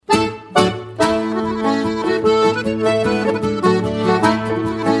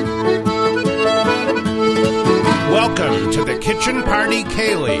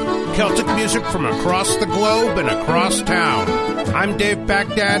music from across the globe and across town. I'm Dave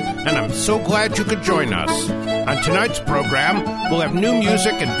Baghdad, and I'm so glad you could join us. On tonight's program, we'll have new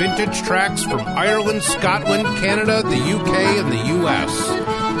music and vintage tracks from Ireland, Scotland, Canada, the UK, and the US.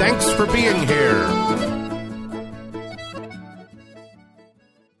 Thanks for being here.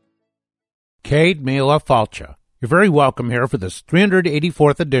 Céad Míle Fáilte. You're very welcome here for this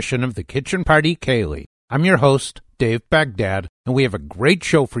 384th edition of the Kitchen Party Céilí. I'm your host, Dave Baghdad, and we have a great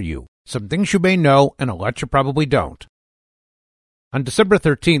show for you. Some things you may know and a lot you probably don't. On December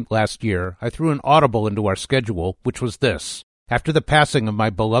 13th last year, I threw an audible into our schedule, which was this. After the passing of my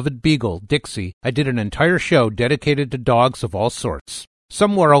beloved beagle, Dixie, I did an entire show dedicated to dogs of all sorts.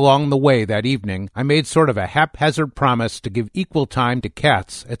 Somewhere along the way that evening, I made sort of a haphazard promise to give equal time to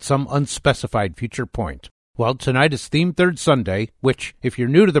cats at some unspecified future point. Well, tonight is Theme Third Sunday, which, if you're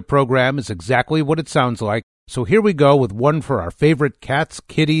new to the program, is exactly what it sounds like, so here we go with one for our favorite cats,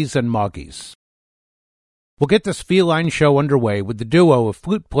 kitties, and moggies. We'll get this feline show underway with the duo of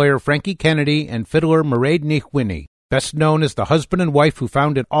flute player Frankie Kennedy and fiddler Mairead Ní Dhuibhne, best known as the husband and wife who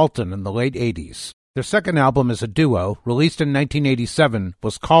founded Altan in the late 80s. Their second album as a duo, released in 1987,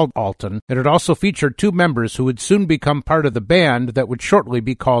 was called Altan, and it also featured two members who would soon become part of the band that would shortly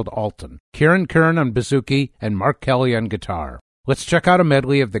be called Altan, Kieran Kern on bouzouki and Mark Kelly on guitar. Let's check out a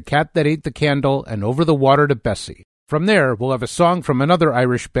medley of The Cat That Ate the Candle and Over the Water to Bessie. From there, we'll have a song from another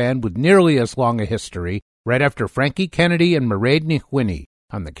Irish band with nearly as long a history, right after Frankie Kennedy and Mairead Ní Dhuibhne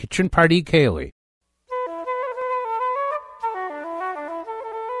on the Kitchen Party Céilí.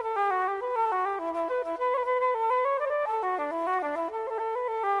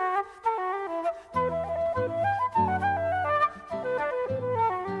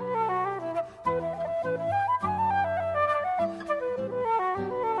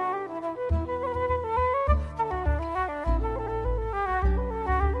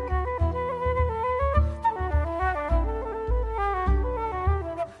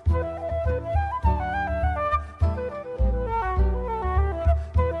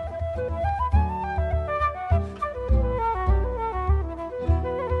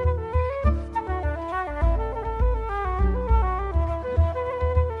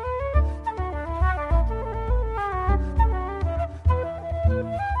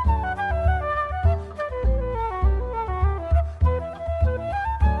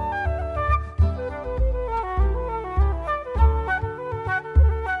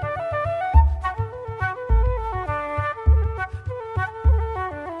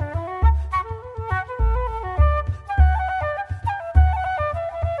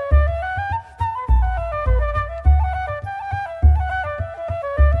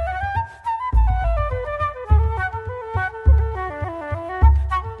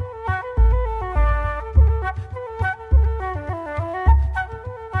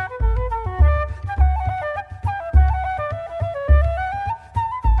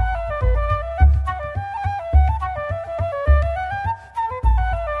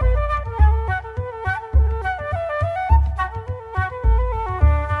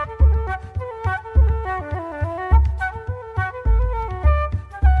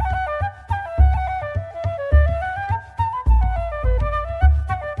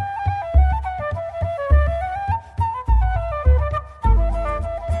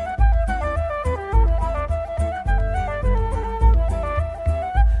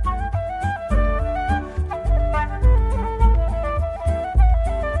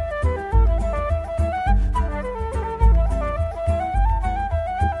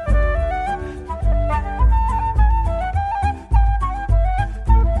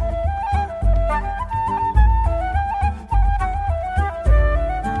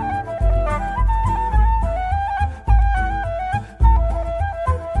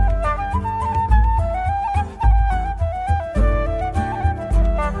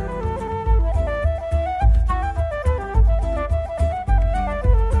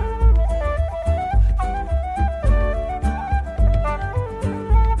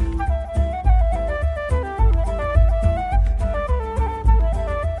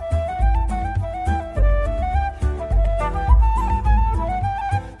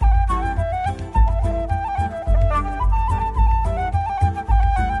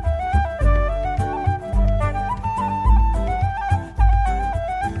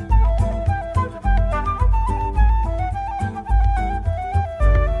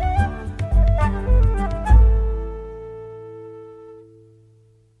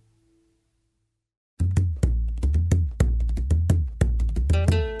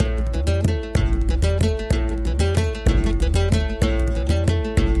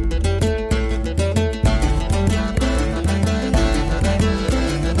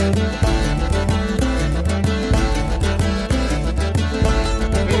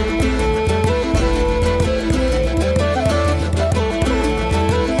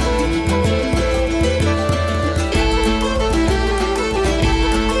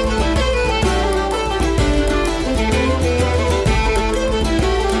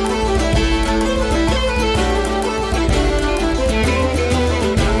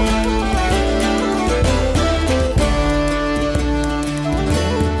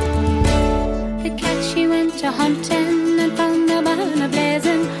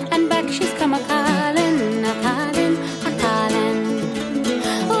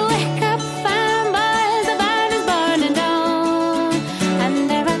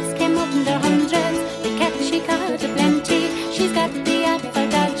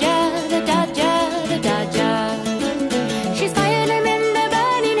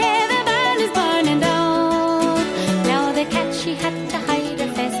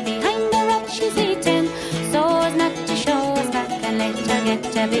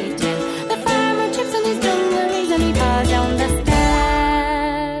 a beating. The farmer trips on his dungarees and he falls down the stairs.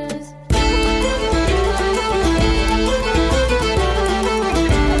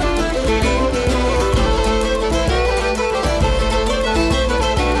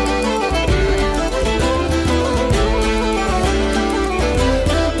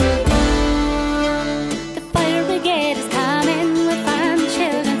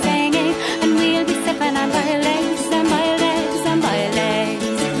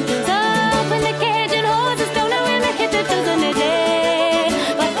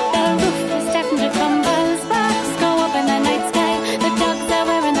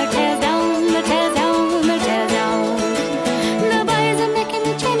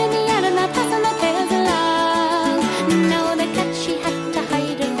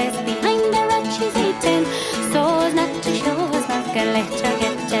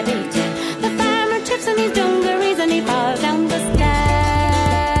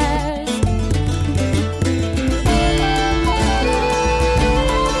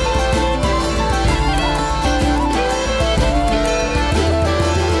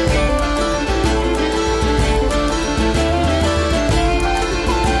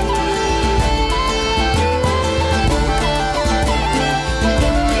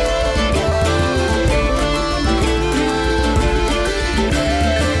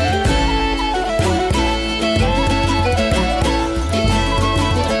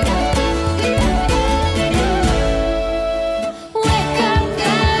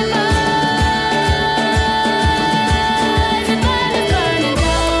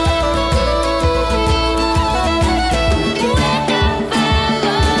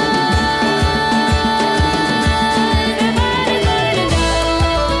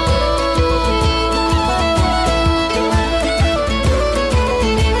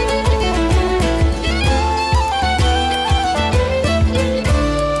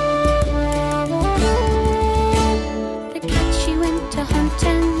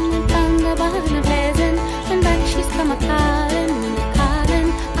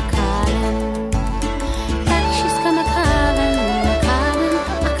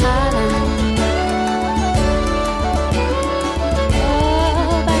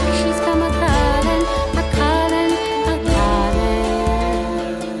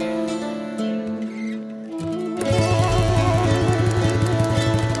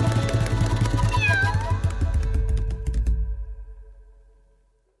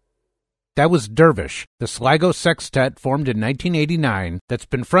 That was Dervish, the Sligo Sextet formed in 1989 that's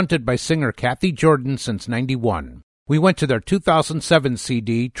been fronted by singer Kathy Jordan since '91. We went to their 2007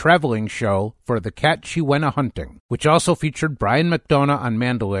 CD, Traveling Show, for The Cat She Went A-Hunting, which also featured Brian McDonough on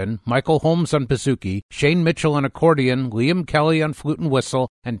mandolin, Michael Holmes on bouzouki, Shane Mitchell on accordion, Liam Kelly on flute and whistle,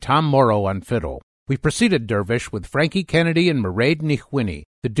 and Tom Morrow on fiddle. We preceded Dervish with Frankie Kennedy and Mairead Nichwinny,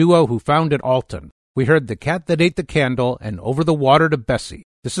 the duo who founded Alton. We heard The Cat That Ate the Candle and Over the Water to Bessie.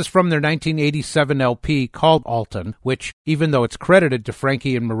 This is from their 1987 LP called Alton, which, even though it's credited to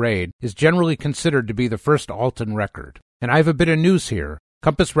Frankie and Mairead, is generally considered to be the first Alton record. And I have a bit of news here.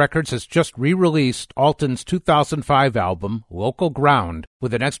 Compass Records has just re-released Alton's 2005 album, Local Ground,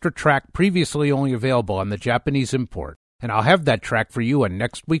 with an extra track previously only available on the Japanese import. And I'll have that track for you on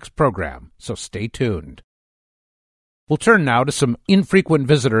next week's program, so stay tuned. We'll turn now to some infrequent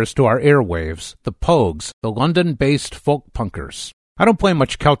visitors to our airwaves, the Pogues, the London-based folk punkers. I don't play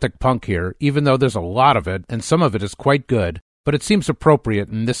much Celtic punk here, even though there's a lot of it, and some of it is quite good, but it seems appropriate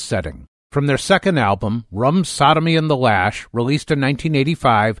in this setting. From their second album, Rum, Sodomy and the Lash, released in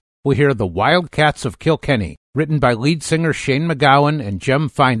 1985, we'll hear The Wildcats of Kilkenny, written by lead singer Shane MacGowan and Jem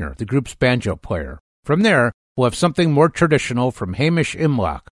Finer, the group's banjo player. From there, we'll have something more traditional from Hamish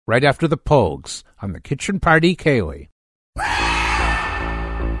Imlach, right after the Pogues, on the Kitchen Party Ceilidh.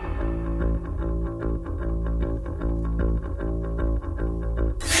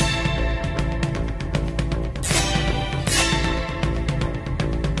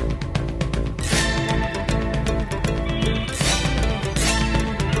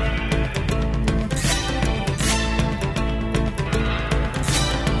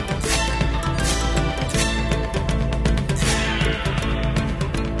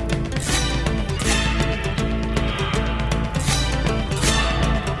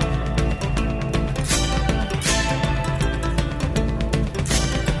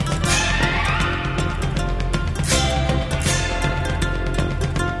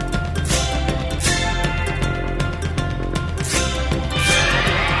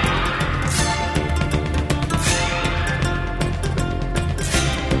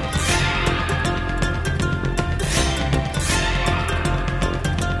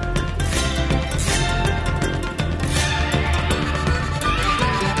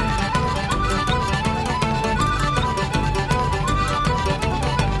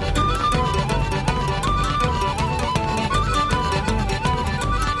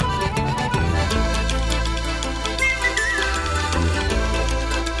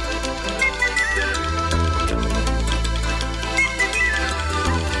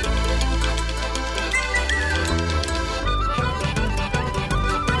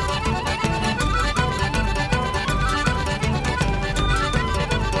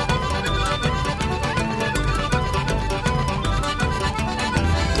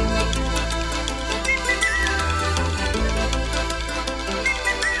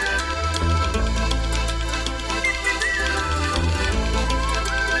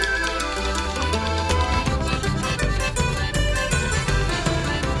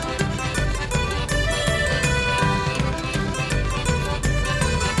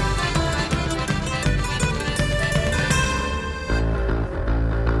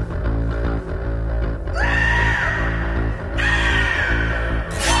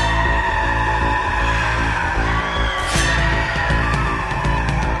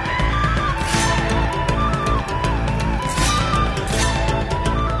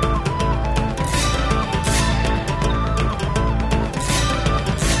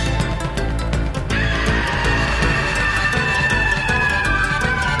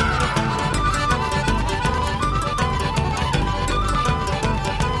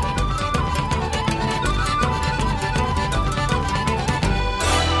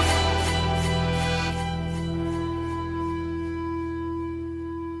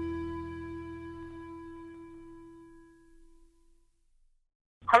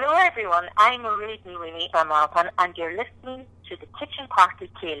 Hello everyone, I'm Rudy Winnie from Alpine and you're listening to the Kitchen Party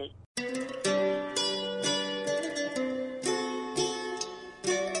Keely.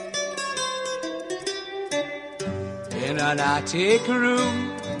 In an attic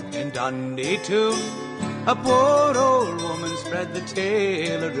room in Dundee Town, a poor old woman spread the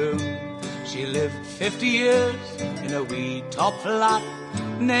tale of doom. She lived 50 years in a wee top flat,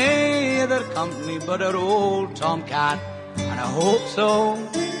 nae other company but her old tomcat. And I hope so,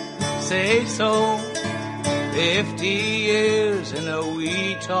 say so, 50 years in a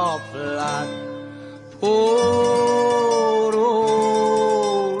wee top flat. Poor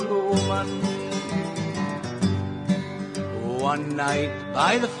old woman. One night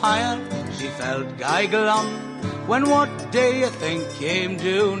by the fire she felt guy glum, when what day you think came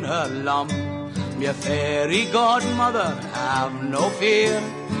down her lump? Me fairy godmother, have no fear,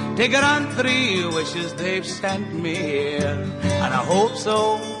 to grant 3 wishes they've sent me here. And I hope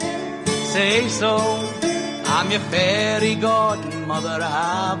so, say so, I'm your fairy godmother,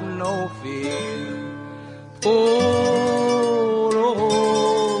 have no fear. Poor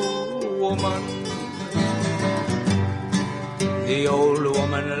old woman. The old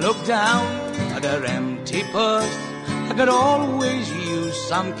woman looked down at her empty purse. I could always use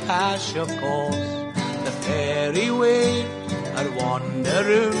some cash, of course. The fairy waved her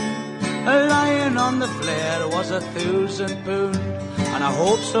wanderoon. Lying on the flare was £1,000. And I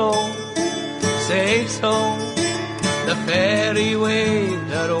hope so, say so, the fairy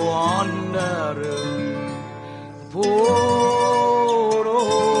waved her wanderoon. Poor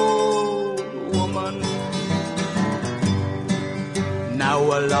old woman. Now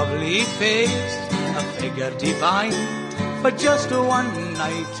a lovely face, a figure divine, but just one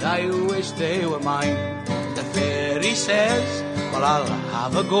night I wish they were mine. The fairy says, well, I'll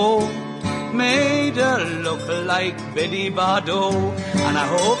have a go, made her look like Biddy Bardot. And I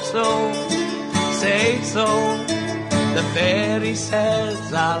hope so, say so, the fairy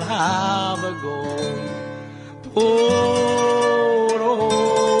says I'll have a go. Poor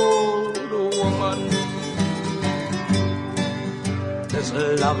old woman. This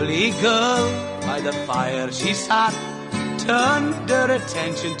lovely girl, by the fire she sat, turned her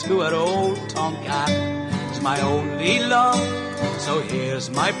attention to her old tomcat. It's my only love, so here's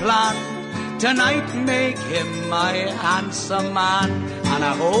my plan. Tonight make him my handsome man. And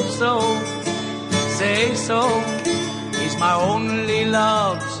I hope so, say so, he's my only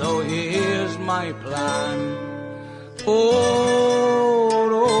love, so here's my plan.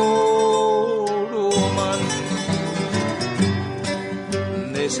 Poor old woman.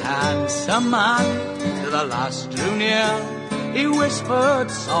 This handsome man to the last drew near. He whispered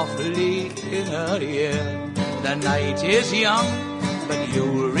softly in her ear, the night is young, but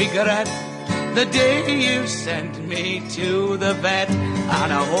you'll regret the day you sent me to the vet.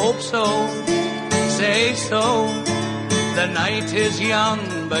 And I hope so, say so, the night is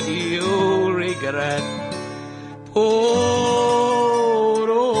young, but you'll regret. Poor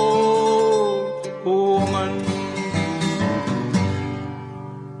old woman.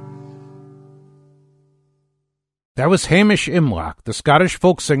 That was Hamish Imlach, the Scottish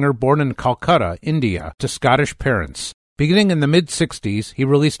folk singer born in Calcutta, India, to Scottish parents. Beginning in the mid-60s, he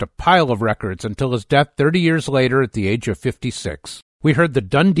released a pile of records until his death 30 years later at the age of 56. We heard the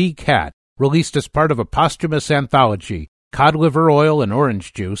Dundee Cat, released as part of a posthumous anthology, Cod Liver Oil and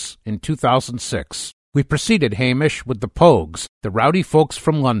Orange Juice, in 2006. We preceded Hamish with the Pogues, the rowdy folks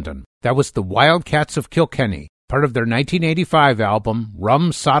from London. That was the Wildcats of Kilkenny, part of their 1985 album,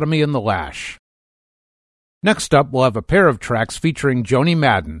 Rum, Sodomy and the Lash. Next up, we'll have a pair of tracks featuring Joni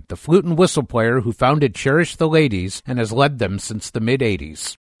Madden, the flute and whistle player who founded Cherish the Ladies and has led them since the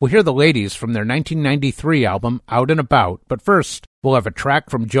mid-'80s. We'll hear the Ladies from their 1993 album, Out and About, but first, we'll have a track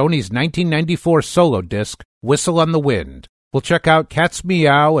from Joni's 1994 solo disc, Whistle on the Wind. We'll check out Cats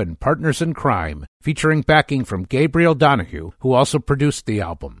Meow and Partners in Crime, featuring backing from Gabriel Donahue, who also produced the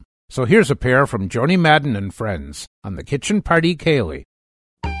album. So here's a pair from Joni Madden and Friends on the Kitchen Party Ceilidh.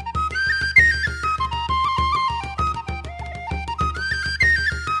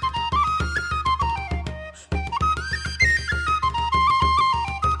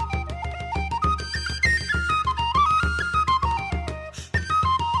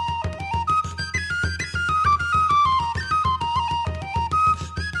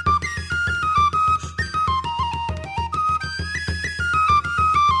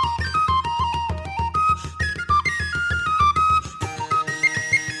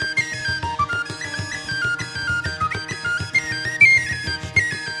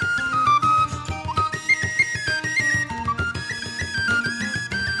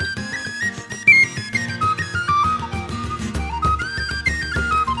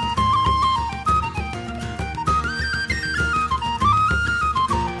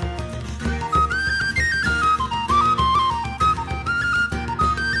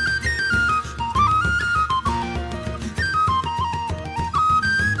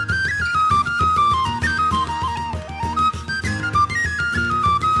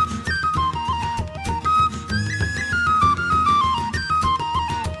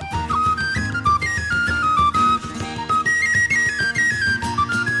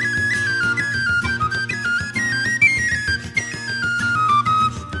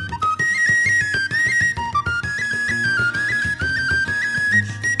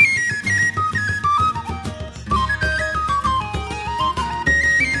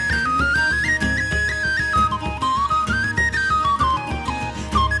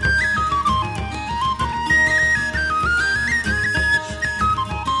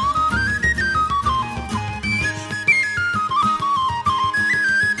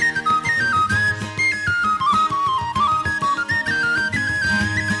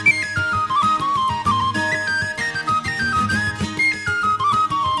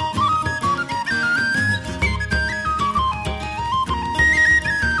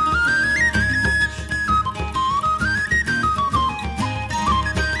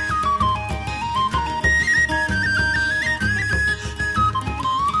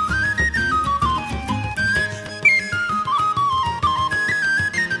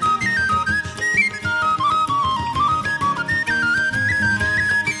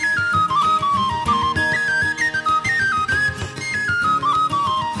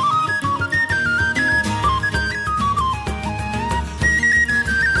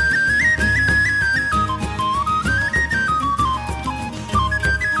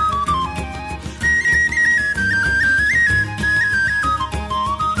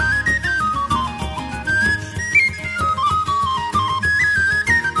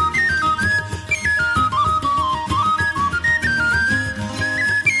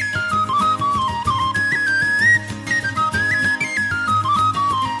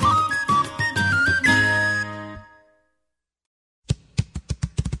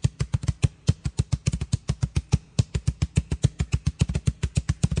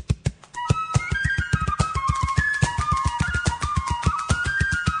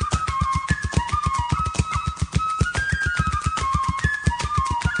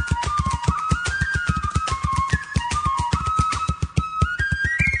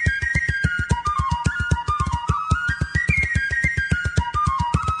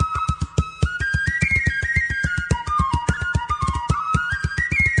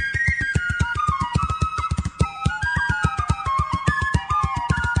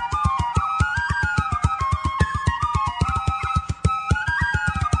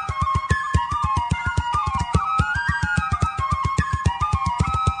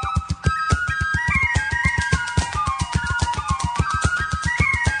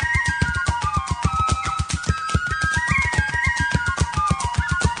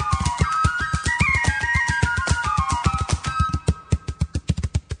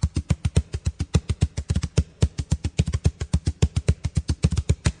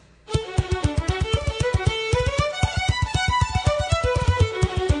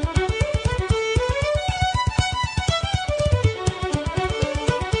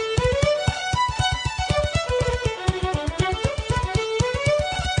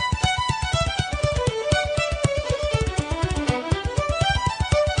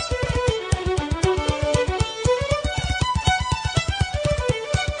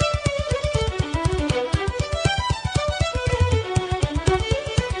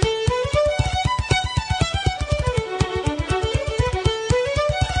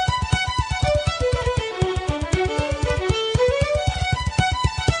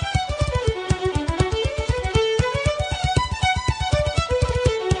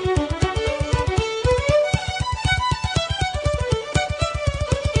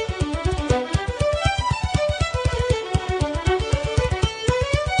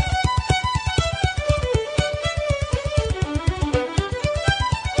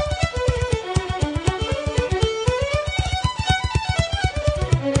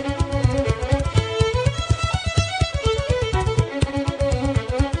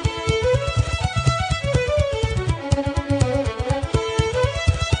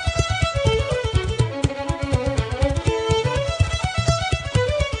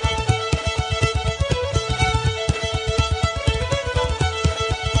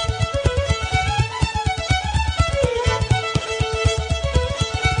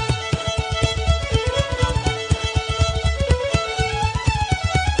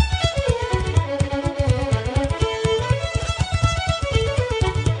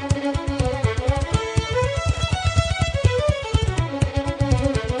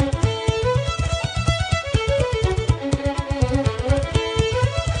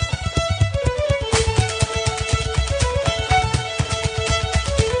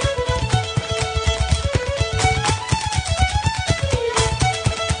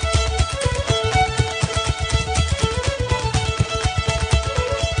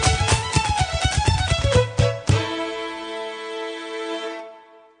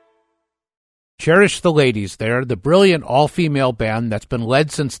 Cherish the Ladies there, the brilliant all-female band that's been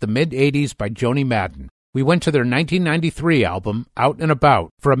led since the mid-'80s by Joni Madden. We went to their 1993 album, Out and About,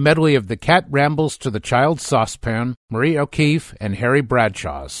 for a medley of The Cat Rambles to the Child's Saucepan, Marie O'Keeffe, and Harry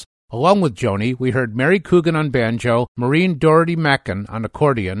Bradshaw's. Along with Joni, we heard Mary Coogan on banjo, Maureen Doherty Mackin on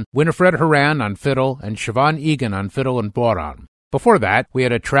accordion, Winifred Horan on fiddle, and Siobhan Egan on fiddle and bodhrán. Before that, we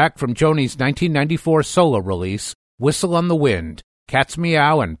had a track from Joni's 1994 solo release, Whistle on the Wind, Cats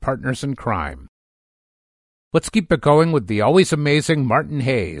Meow and Partners in Crime. Let's keep it going with the always amazing Martin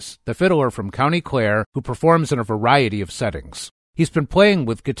Hayes, the fiddler from County Clare, who performs in a variety of settings. He's been playing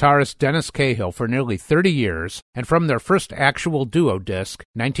with guitarist Dennis Cahill for nearly 30 years, and from their first actual duo disc,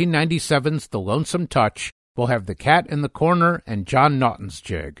 1997's The Lonesome Touch, we'll have The Cat in the Corner and John Naughton's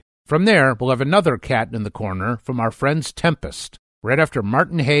Jig. From there, we'll have another Cat in the Corner from our friends Tempest, right after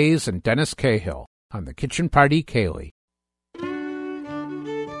Martin Hayes and Dennis Cahill on the Kitchen Party Kaylee.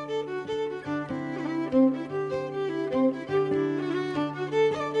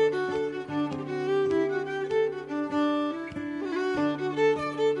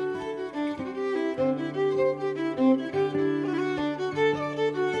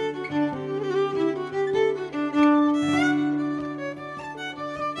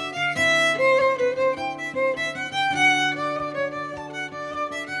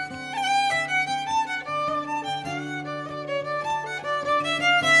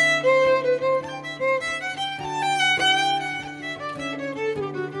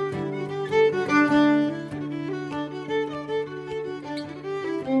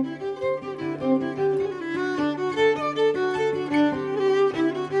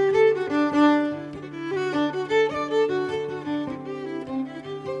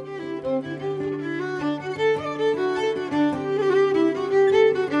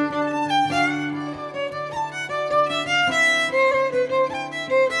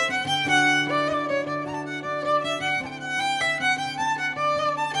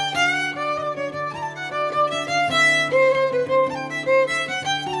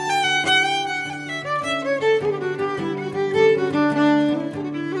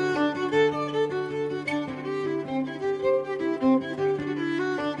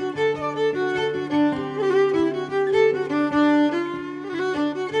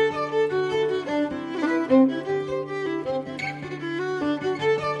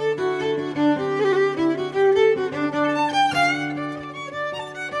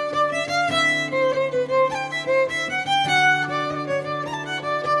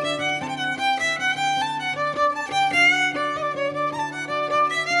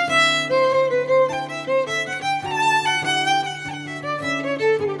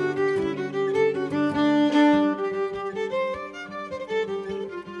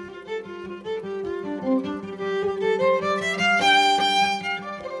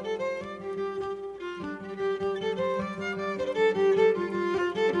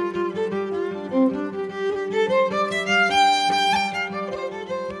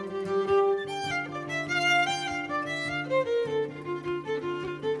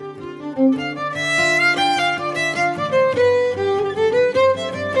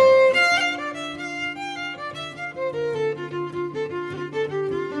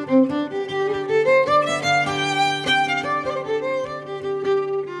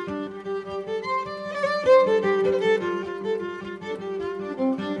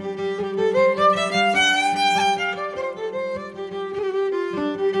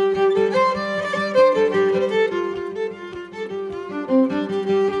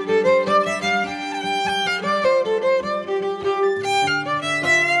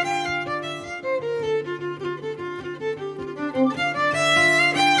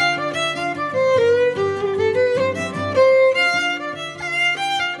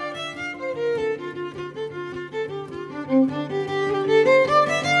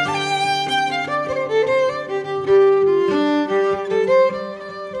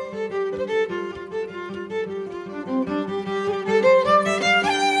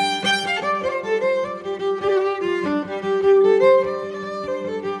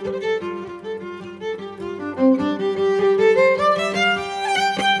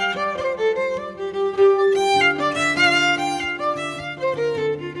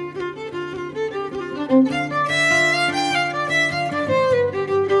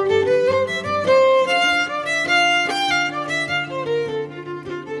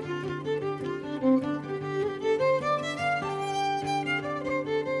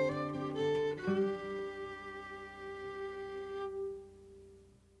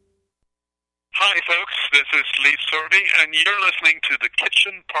 Hi, folks. This is Lee Sorby, and you're listening to the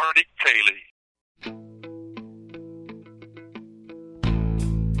Kitchen Party Kaylee.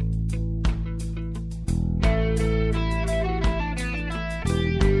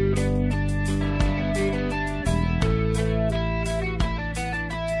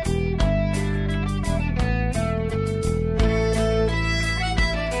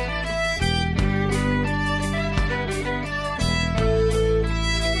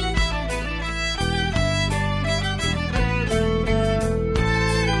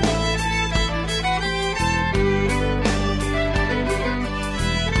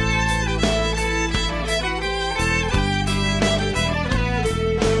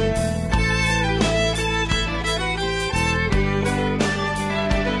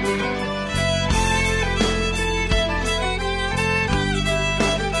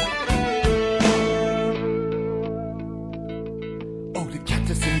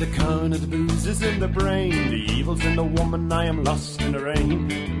 corner, the booze is in the brain, the evil's in the woman, I am lost in the rain.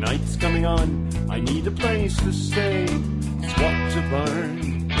 The night's coming on, I need a place to stay. Squat to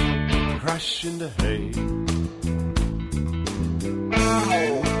burn, crash in the hay.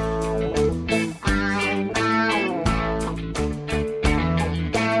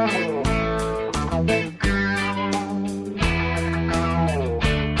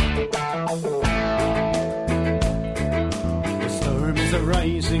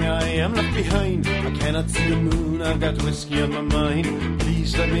 I am left behind, I cannot see the moon, I've got whiskey on my mind.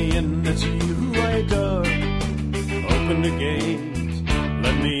 Please let me in, it's you I adore. Open the gate,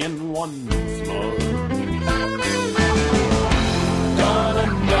 let me in once more.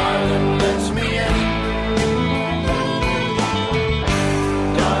 Darling, darling, let me in.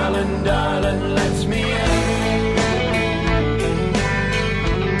 Darling, darling, let me in.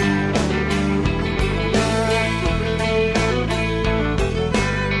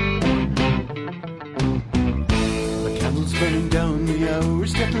 Burning down, the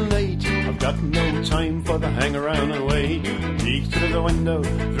hour's getting late. I've got no time for the hang around and wait. Peek through the window,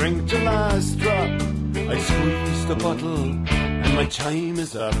 drink the last drop. I squeeze the bottle and my time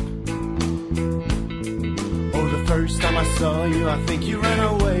is up. Oh, the first time I saw you, I think you ran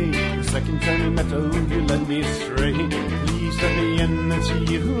away. The second time we met, oh, you led me astray. Please let me in, it's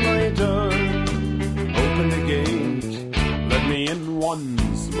you I adore. Open the gate, let me in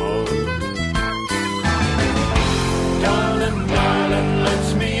once more. Darling, darling,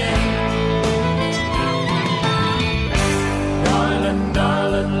 let me in. Darling,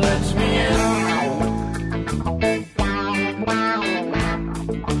 darling, let me in.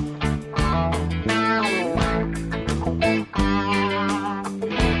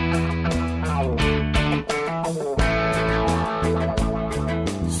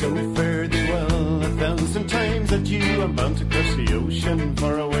 So fare thee well 1,000 times adieu. I'm bound to cross the ocean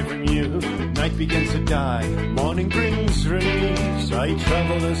far away from you. Night begins to die, morning brings release. I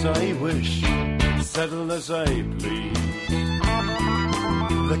travel as I wish, settle as I please.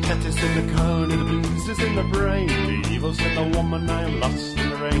 The cat is in the corner, the blues is in the brain, the evil's in the woman, I am lost in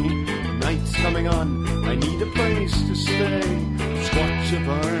the rain. The night's coming on, I need a place to stay. Squat to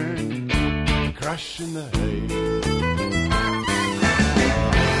burn, crash in the hay.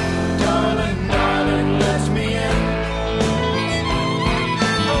 Darling, darling, let me in.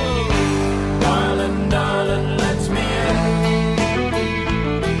 Darling, darling, let me in.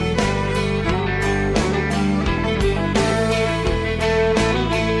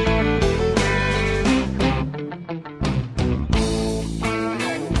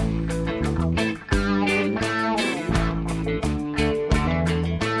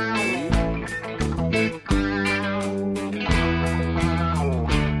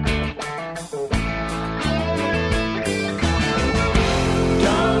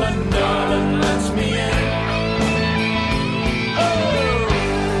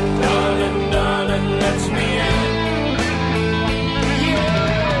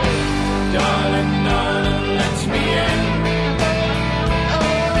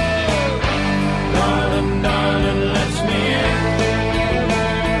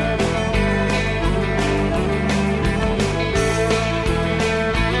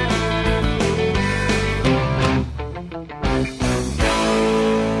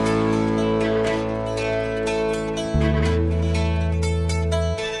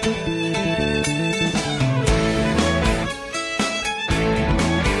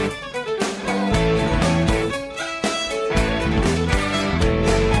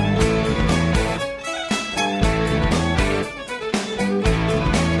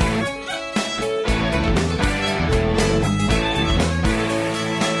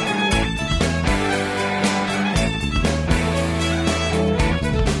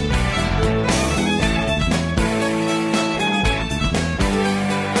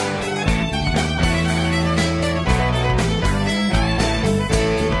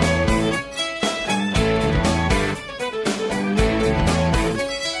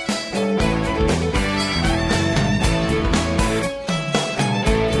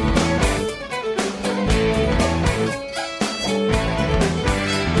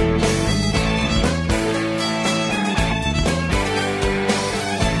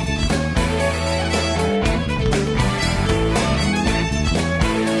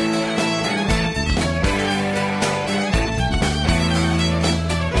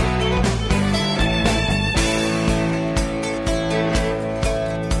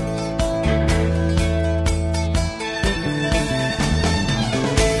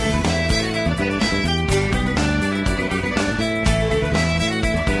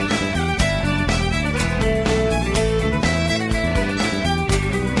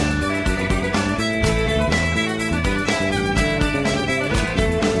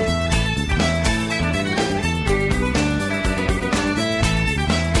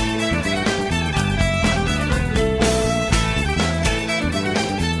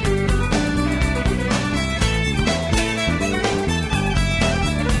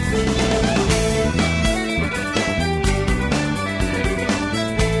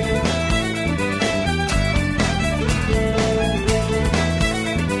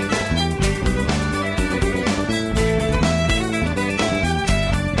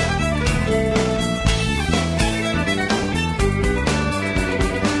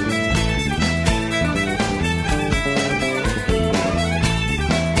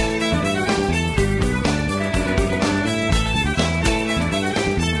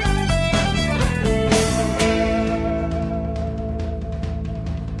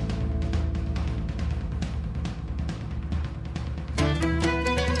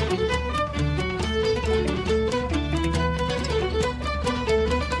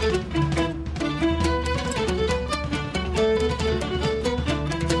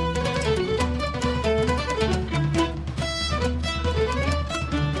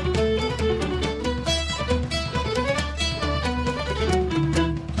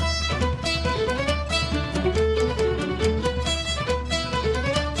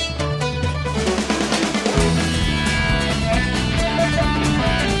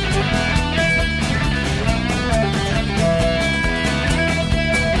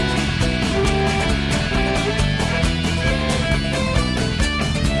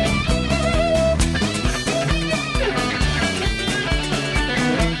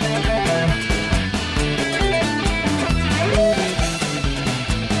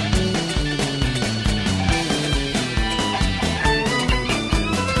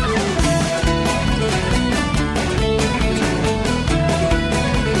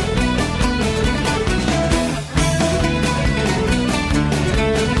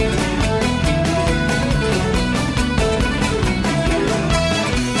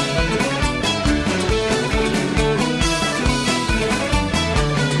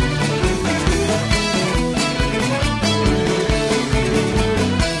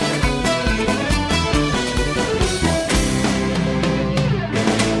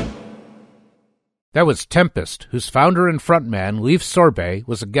 That was Tempest, whose founder and frontman, Leif Sorbet,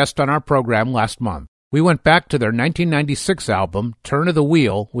 was a guest on our program last month. We went back to their 1996 album, Turn of the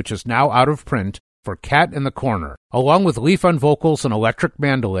Wheel, which is now out of print, for Cat in the Corner. Along with Leif on vocals and electric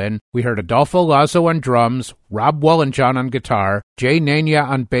mandolin, we heard Adolfo Lazo on drums, Rob Wellenjohn on guitar, Jay Nania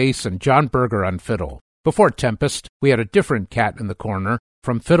on bass, and John Berger on fiddle. Before Tempest, we had a different Cat in the Corner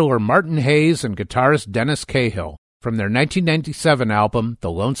from fiddler Martin Hayes and guitarist Dennis Cahill from their 1997 album,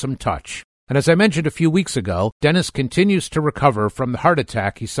 The Lonesome Touch. And as I mentioned a few weeks ago, Dennis continues to recover from the heart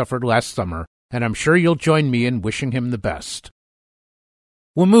attack he suffered last summer, and I'm sure you'll join me in wishing him the best.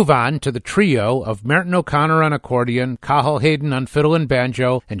 We'll move on to the trio of Martin O'Connor on accordion, Cathal Hayden on fiddle and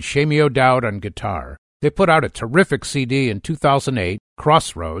banjo, and Shamie O'Dowd on guitar. They put out a terrific CD in 2008,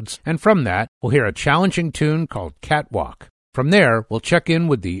 Crossroads, and from that, we'll hear a challenging tune called Catwalk. From there, we'll check in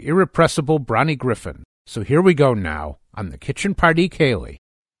with the irrepressible Bronnie Griffin. So here we go now on the Kitchen Party Ceilidh.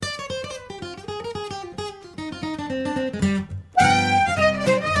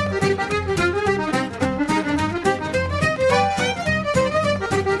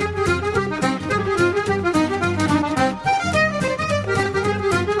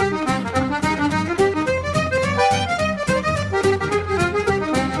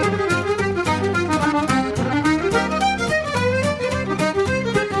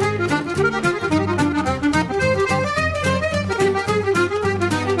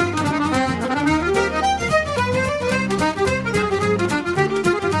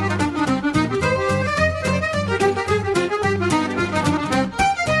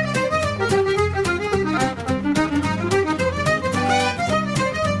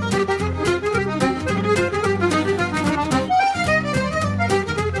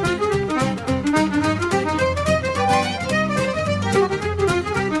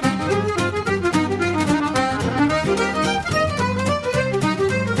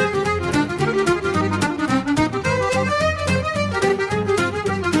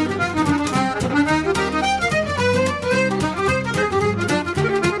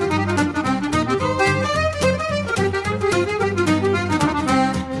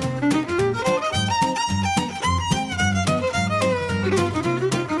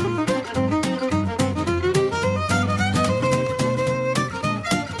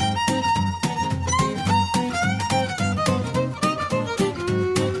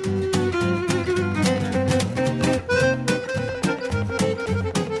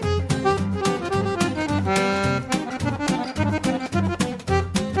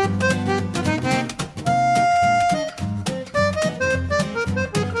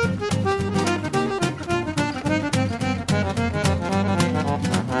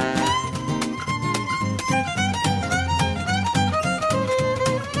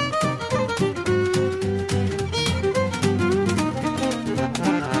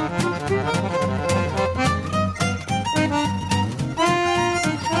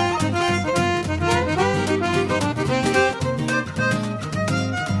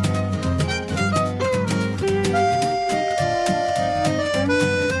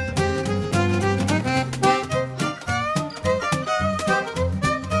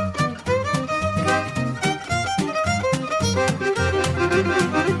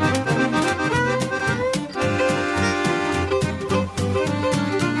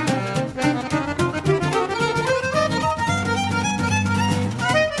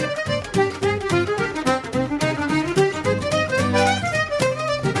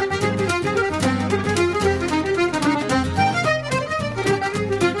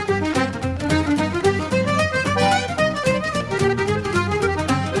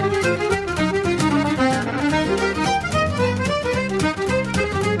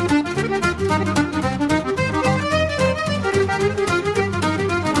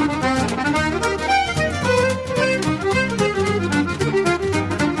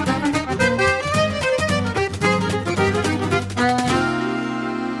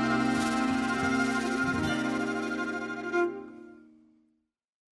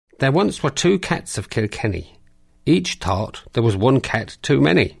 There once were 2 cats of Kilkenny. Each thought there was 1 cat too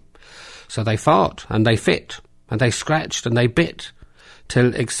many. So they fought, and they fit, and they scratched, and they bit,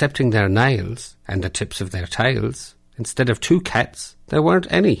 till, excepting their nails and the tips of their tails, instead of 2 cats, there weren't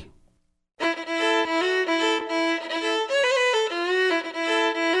any.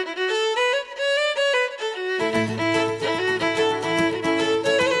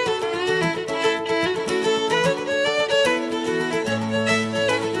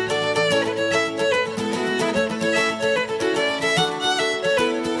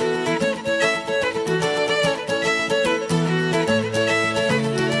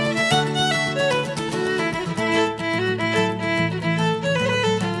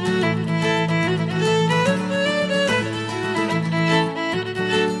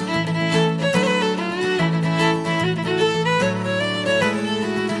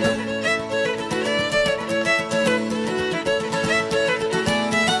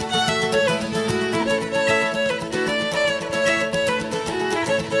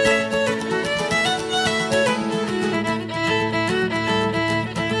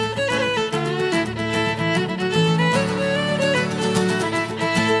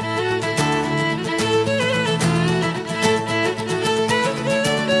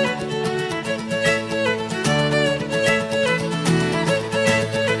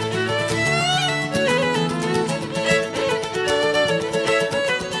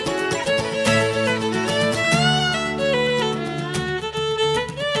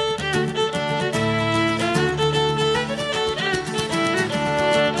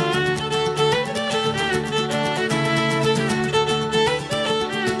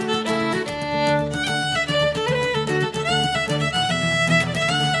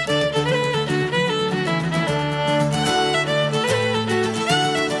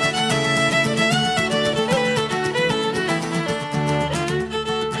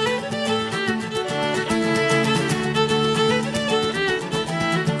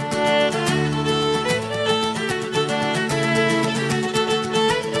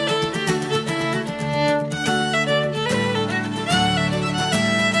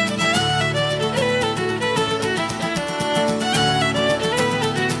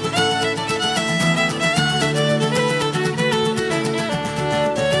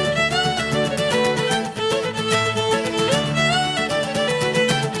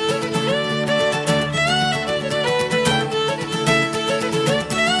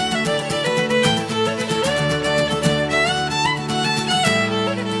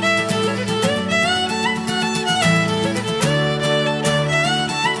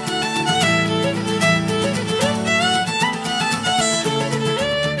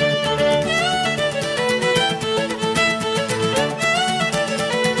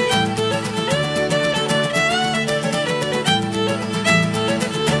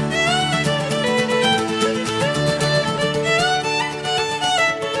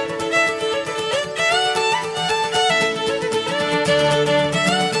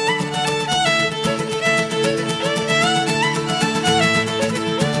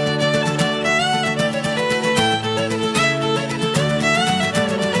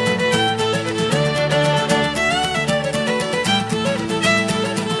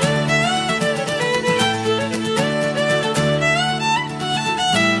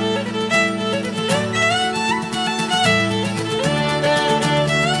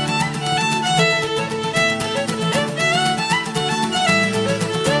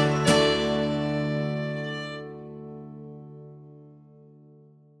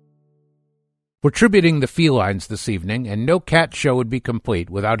 We're tributing the felines this evening, and no cat show would be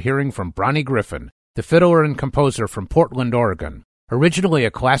complete without hearing from Bronnie Griffin, the fiddler and composer from Portland, Oregon. Originally a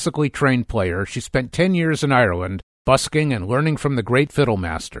classically trained player, she spent 10 years in Ireland, busking and learning from the great fiddle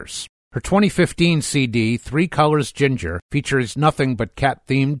masters. Her 2015 CD, Three Colors Ginger, features nothing but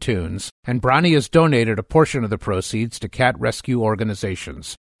cat-themed tunes, and Bronnie has donated a portion of the proceeds to cat rescue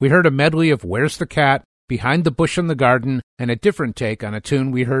organizations. We heard a medley of Where's the Cat, Behind the Bush in the Garden, and a different take on a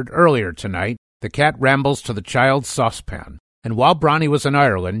tune we heard earlier tonight, The Cat Rambles to the Child's Saucepan. And while Bronnie was in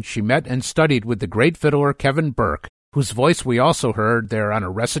Ireland, she met and studied with the great fiddler Kevin Burke, whose voice we also heard there on a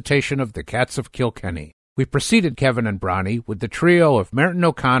recitation of The Cats of Kilkenny. We preceded Kevin and Bronnie with the trio of Merton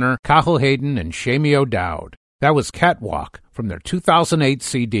O'Connor, Cathal Hayden, and Shamie O'Dowd. That was Catwalk from their 2008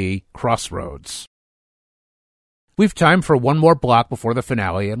 CD, Crossroads. We've time for one more block before the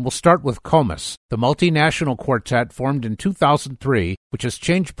finale, and we'll start with Comus, the multinational quartet formed in 2003, which has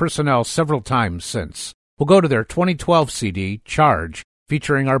changed personnel several times since. We'll go to their 2012 CD, Charge,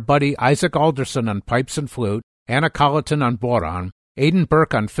 featuring our buddy Isaac Alderson on pipes and flute, Anna Colleton on bodhrán, Aidan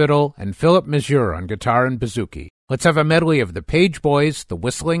Burke on fiddle, and Philip Mazur on guitar and bouzouki. Let's have a medley of the Page Boys, the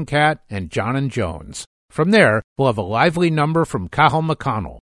Whistling Cat, and John and Jones. From there, we'll have a lively number from Cathal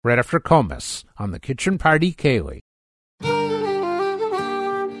McConnell, right after Comus, on the Kitchen Party Ceilidh.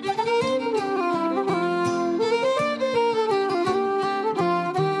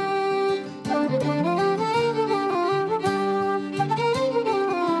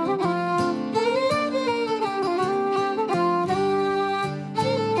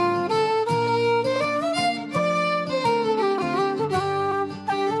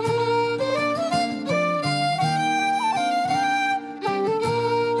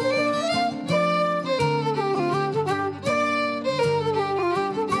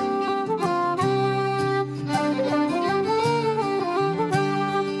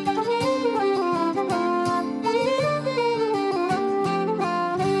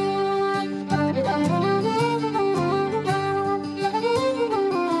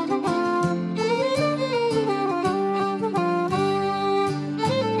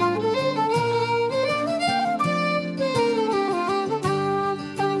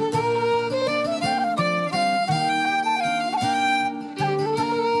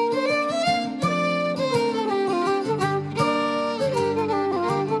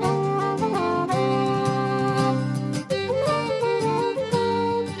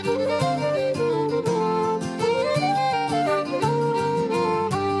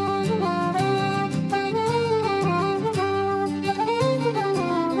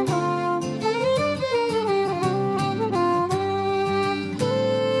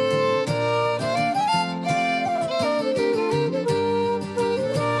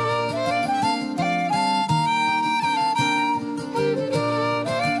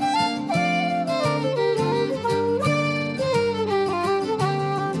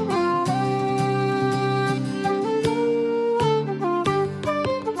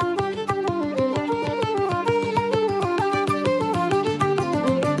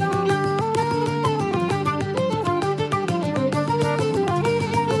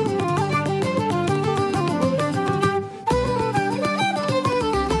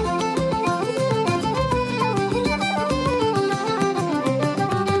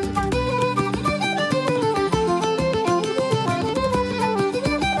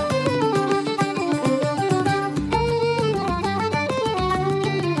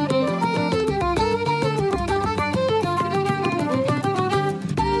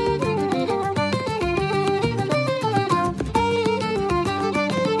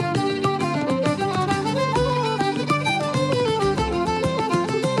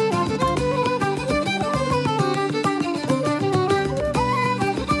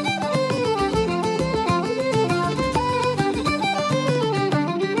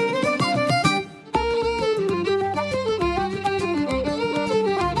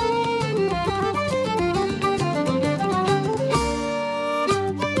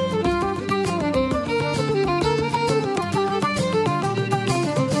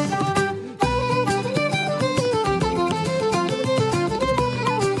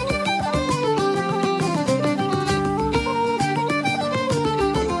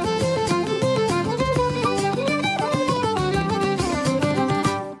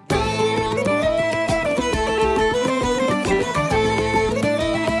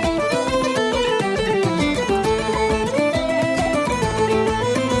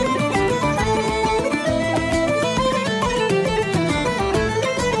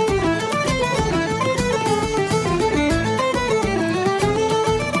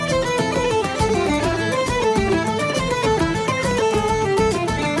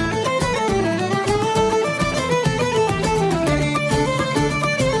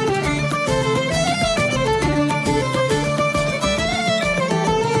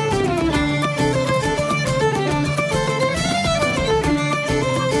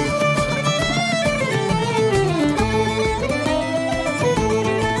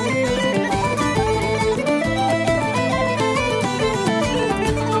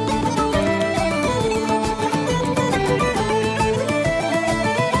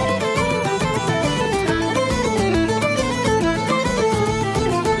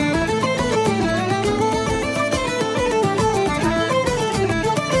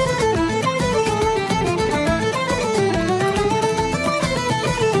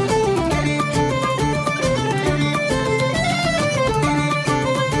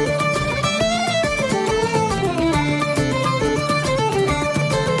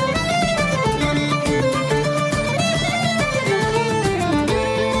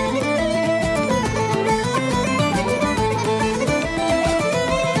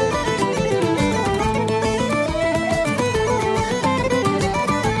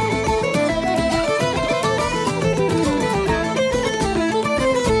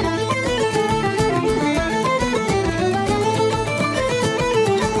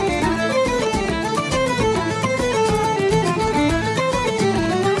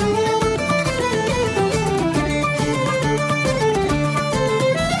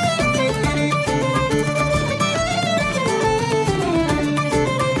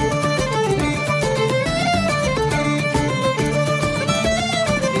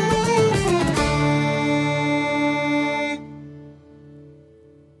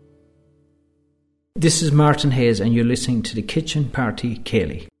 This is Martin Hayes, and you're listening to the Kitchen Party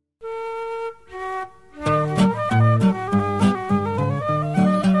Ceilidh.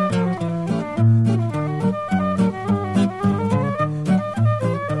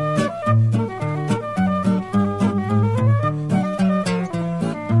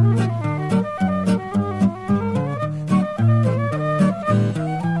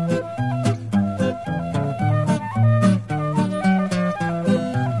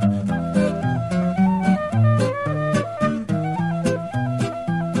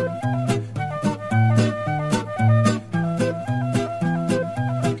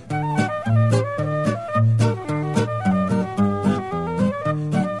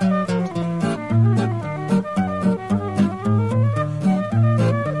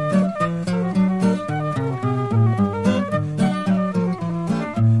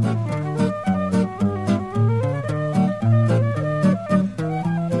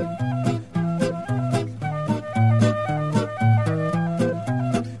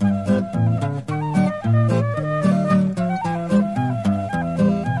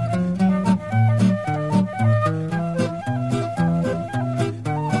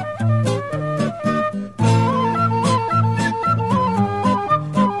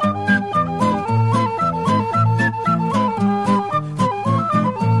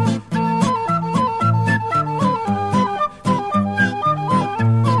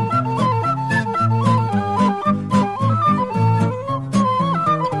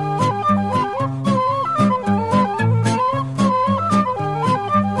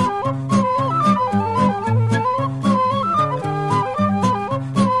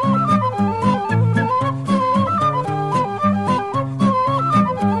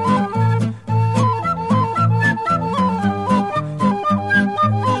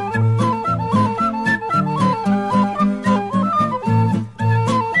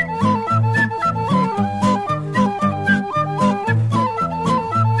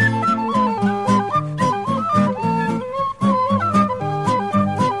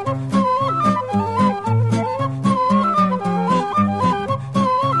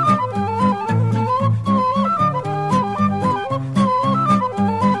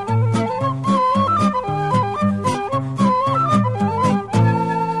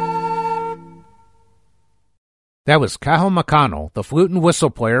 That was Cathal McConnell, the flute and whistle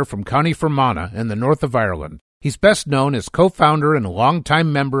player from County Fermanagh in the north of Ireland. He's best known as co-founder and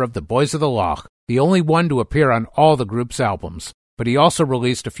longtime member of the Boys of the Loch, the only one to appear on all the group's albums, but he also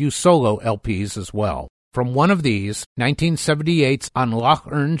released a few solo LPs as well. From one of these, 1978's On Loch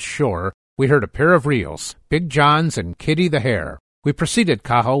Ern's Shore, we heard a pair of reels, Big John's and Kitty the Hare. We preceded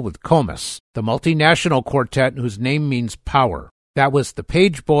Cathal with Comus, the multinational quartet whose name means power. That was the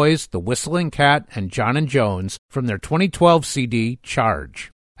Page Boys, the Whistling Cat, and John and Jones from their 2012 CD, Charge.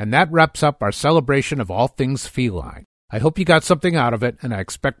 And that wraps up our celebration of all things feline. I hope you got something out of it, and I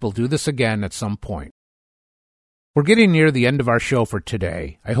expect we'll do this again at some point. We're getting near the end of our show for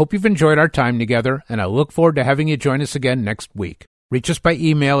today. I hope you've enjoyed our time together, and I look forward to having you join us again next week. Reach us by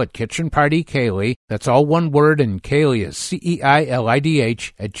email at kitchenpartyceilidh, that's all one word, and Ceilidh is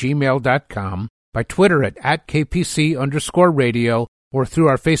CEILIDH @gmail.com, by Twitter at @KPC_radio, or through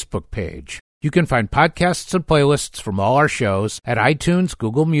our Facebook page. You can find podcasts and playlists from all our shows at iTunes,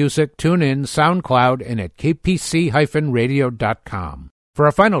 Google Music, TuneIn, SoundCloud, and at kpc-radio.com. For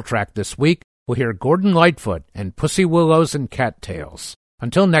our final track this week, we'll hear Gordon Lightfoot and Pussy Willows and Cattails.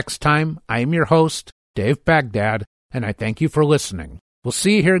 Until next time, I am your host, Dave Baghdad, and I thank you for listening. We'll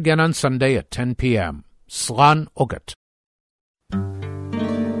see you here again on Sunday at 10 p.m. Slán Ogat.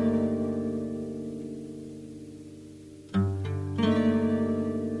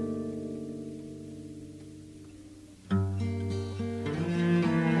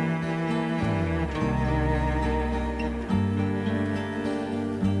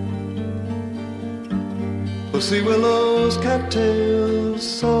 Pussy willows, cattails,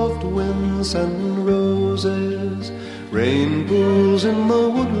 soft winds and roses, rain pools in the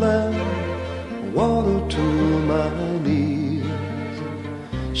woodland, water to my knees.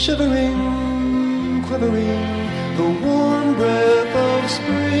 Shivering, quivering, the warm breath of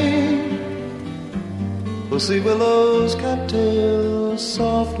spring. Pussy willows, cattails,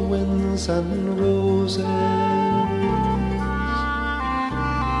 soft winds and roses.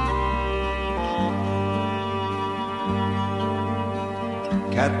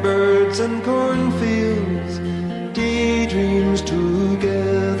 Catbirds and cornfields, daydreams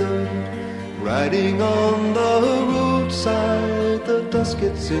together, riding on the roadside, the dusk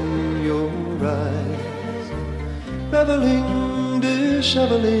gets in your eyes. Reveling,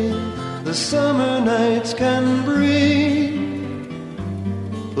 disheveling, the summer nights can bring.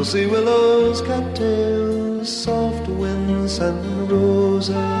 Pussy willows, cattails, soft winds and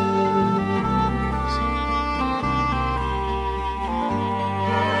roses.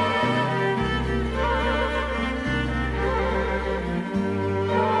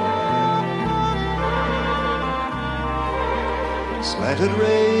 Slanted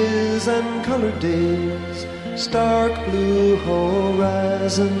rays and colored days, stark blue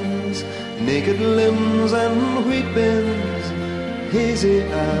horizons, naked limbs and wheat bins, hazy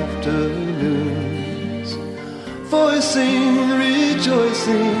afternoons. Voicing,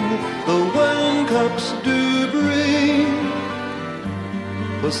 rejoicing, the wine cups do bring.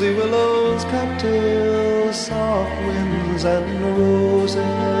 Pussy willows, cattails, soft winds and roses.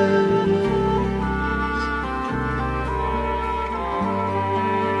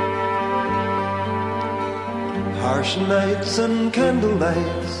 Harsh nights and candle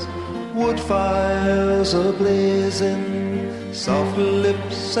nights, wood fires a-blazing, soft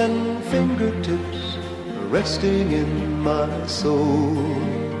lips and fingertips resting in my soul.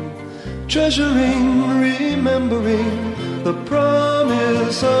 Treasuring, remembering the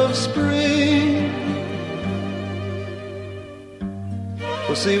promise of spring.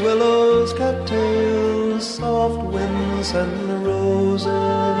 Pussy willows, cattails, soft winds and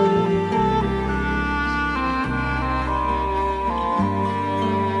roses.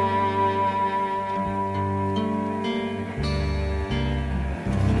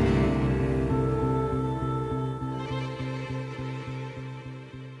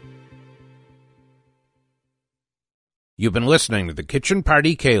 You've been listening to the Kitchen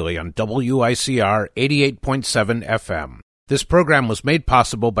Party Kaylee on WICR 88.7 FM. This program was made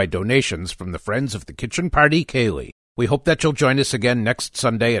possible by donations from the Friends of the Kitchen Party Kaylee. We hope that you'll join us again next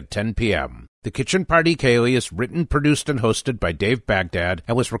Sunday at 10 p.m. The Kitchen Party Kaylee is written, produced, and hosted by Dave Baghdad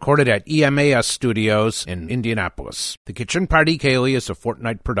and was recorded at EMAS Studios in Indianapolis. The Kitchen Party Kaylee is a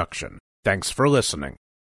fortnight production. Thanks for listening.